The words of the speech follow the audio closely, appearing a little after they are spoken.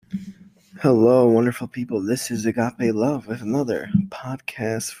Hello, wonderful people. This is Agape Love with another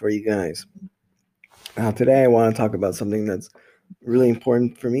podcast for you guys. Now, today I want to talk about something that's really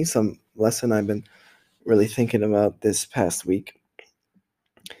important for me, some lesson I've been really thinking about this past week.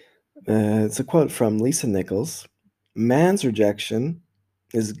 It's a quote from Lisa Nichols. Man's rejection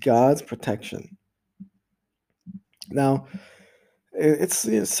is God's protection. Now, it's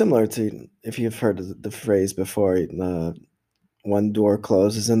similar to if you've heard the phrase before, one door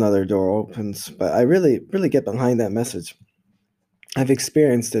closes, another door opens, but I really get behind that message. I've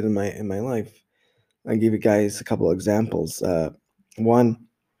experienced it in my life. I'll give you guys a couple of examples. One,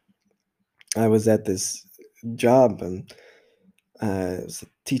 I was at this job, and it was a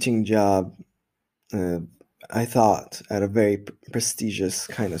teaching job. Uh, I thought at a very prestigious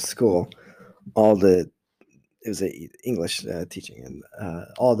kind of school. All the It was a English teaching, and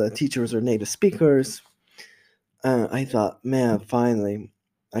all the teachers are native speakers. I thought, man, finally,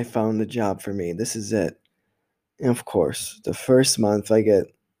 I found a job for me. This is it. And of course, the first month I get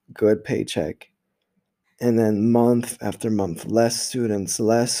good paycheck. And then month after month, less students,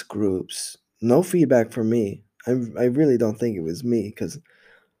 less groups, no feedback from me. I really don't think it was me because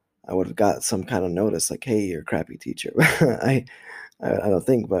I would have got some kind of notice like, "Hey, you're a crappy teacher." I don't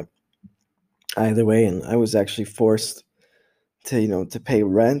think, but either way, and I was actually forced to to pay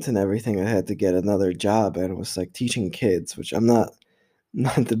rent and everything. I had to get another job, and it was like teaching kids, which I'm not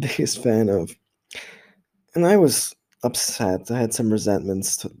not the biggest fan of. And I was upset. I had some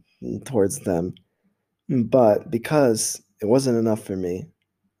resentments towards them, but because it wasn't enough for me,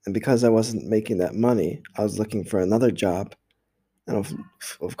 and because I wasn't making that money, I was looking for another job. And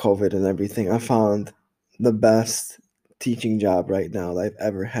of COVID and everything, I found the best teaching job right now that I've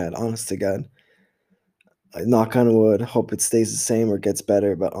ever had. Honest to God, I knock on wood. Hope it stays the same or gets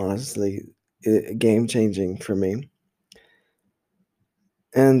better. But honestly, game changing for me.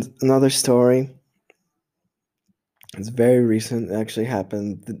 And another story. It's very recent. It actually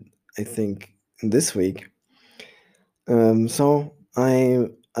happened. I think this week. So I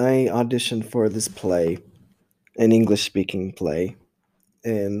auditioned for this play, an English speaking play,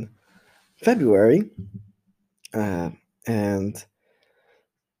 in February. Uh, and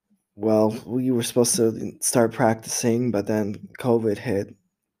well, we were supposed to start practicing, but then COVID hit.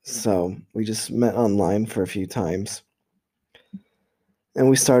 So we just met online for a few times. And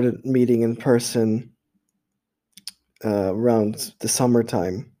we started meeting in person around the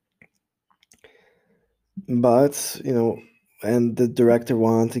summertime. But, and the director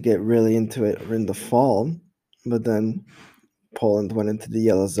wanted to get really into it in the fall. But then Poland went into the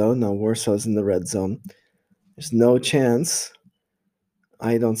yellow zone. Now Warsaw's in the red zone. There's no chance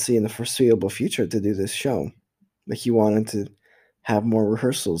I don't see in the foreseeable future to do this show. But he wanted to have more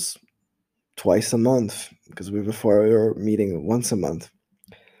rehearsals twice a month because before we were meeting once a month.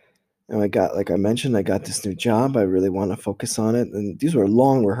 And like I mentioned, I got this new job. I really want to focus on it. And these were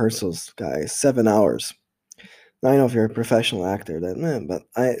long rehearsals, guys, 7 hours. Now, I know if you're a professional actor, that man, but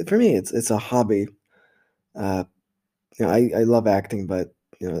for me, it's a hobby. Uh, I love acting, but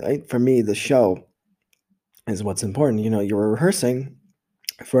for me, the show is what's important. You're rehearsing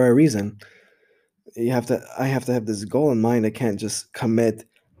for a reason. I have to have this goal in mind. I can't just commit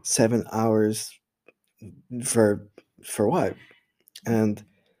 7 hours for what? And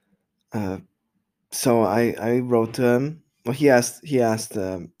uh, so I wrote to him. Well, he asked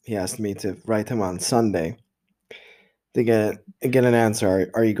me to write him on Sunday to get an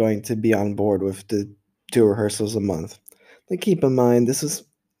answer. Are you going to be on board with the two rehearsals a month? Now, keep in mind, this is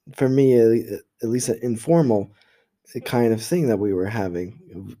for me at least an informal kind of thing that we were having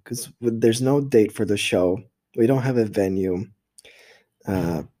because there's no date for the show. We don't have a venue.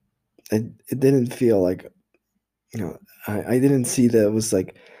 Uh, it didn't feel like I didn't see that it was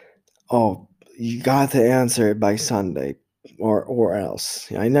like, oh, you got to answer it by Sunday, or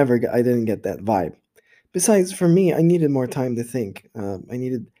else. I didn't get that vibe. Besides, for me, I needed more time to think. I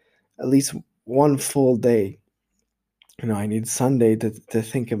needed at least one full day. I need Sunday to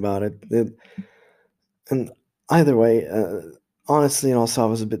think about it. And either way, honestly, and also I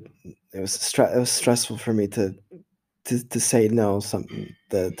was a bit. It was stressful for me to say no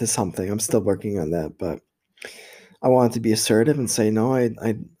to something. I'm still working on that, but I wanted to be assertive and say no. I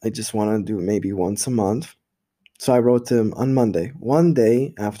just want to do it maybe once a month. So I wrote to him on Monday, one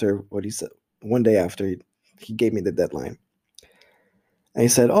day after what he said. One day after he gave me the deadline. And he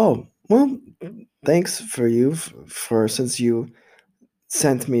said, "Oh, well, thanks for for since you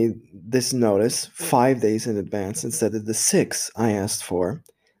sent me this notice 5 days in advance instead of the six I asked for.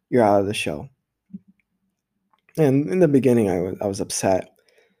 You're out of the show." And in the beginning, I was upset.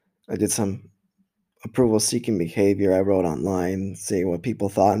 I did some approval seeking behavior I wrote online, seeing what people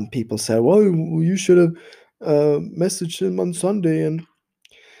thought, and people said, well, you should have messaged him on Sunday and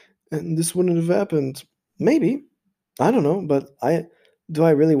this wouldn't have happened. Maybe. I don't know, but I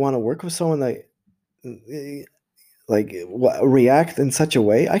really want to work with someone that react in such a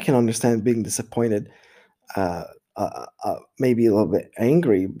way? I can understand being disappointed, uh, maybe a little bit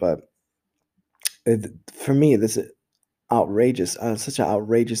angry, but for me, this is outrageous. Such an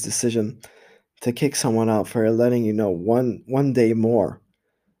outrageous decision to kick someone out for letting you know one day more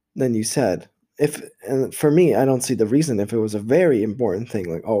than you said. If and for me, I don't see the reason. If it was a very important thing,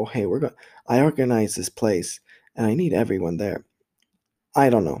 like, oh hey, I organize this place and I need everyone there. I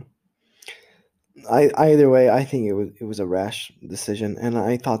don't know. Either way, I think it was a rash decision, and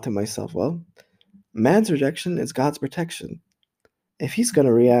I thought to myself, well, man's rejection is God's protection. If he's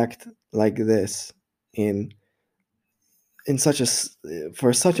gonna react like this in in such a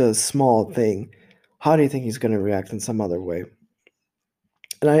for such a small thing, how do you think he's gonna react in some other way?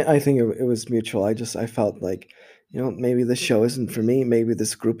 And I think it was mutual. I felt like, maybe this show isn't for me. Maybe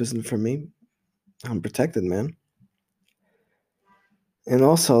this group isn't for me. I'm protected, man. And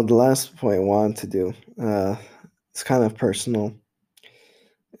also, the last point I wanted to do, it's kind of personal.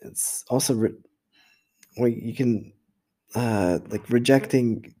 It's also where you can like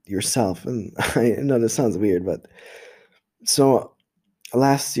rejecting yourself. And I know this sounds weird, but so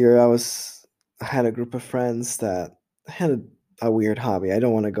last year I had a group of friends that had a weird hobby. I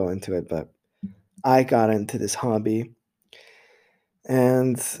don't want to go into it, but I got into this hobby,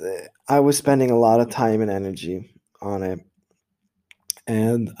 and I was spending a lot of time and energy on it,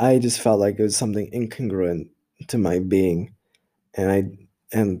 and I just felt like it was something incongruent to my being.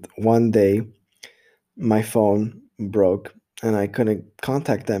 And one day my phone broke and I couldn't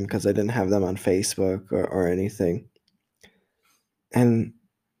contact them because I didn't have them on Facebook or anything. And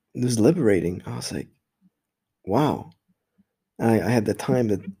it was liberating. I was like, wow. I had the time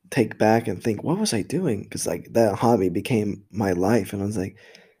to take back and think, what was I doing? Because like that hobby became my life. And I was like,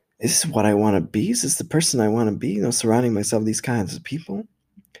 is this what I want to be? Is this the person I want to be? Surrounding myself with these kinds of people.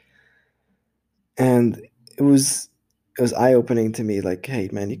 And it was it was eye opening to me. Like, hey,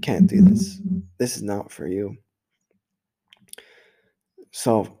 man, you can't do this. This is not for you.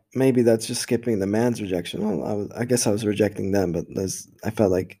 So maybe that's just skipping the man's rejection. Well, I guess I was rejecting them, but I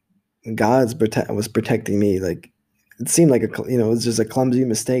felt like was protecting me. Like it seemed like it was just a clumsy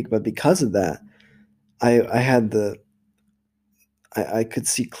mistake, but because of that, I had I could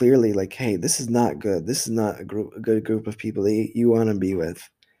see clearly like, hey, this is not good. This is not a good group of people that you want to be with.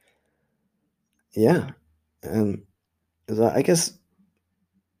 Yeah, and I guess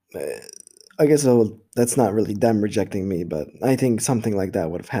uh, that's not really them rejecting me, but I think something like that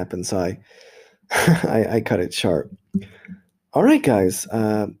would have happened. So I cut it short. All right, guys.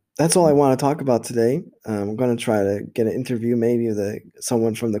 That's all I want to talk about today. I'm going to try to get an interview maybe with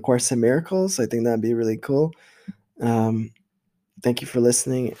someone from the Course in Miracles. I think that'd be really cool. Um, thank you for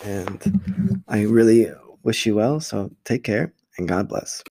listening, and I really wish you well. So take care and God bless.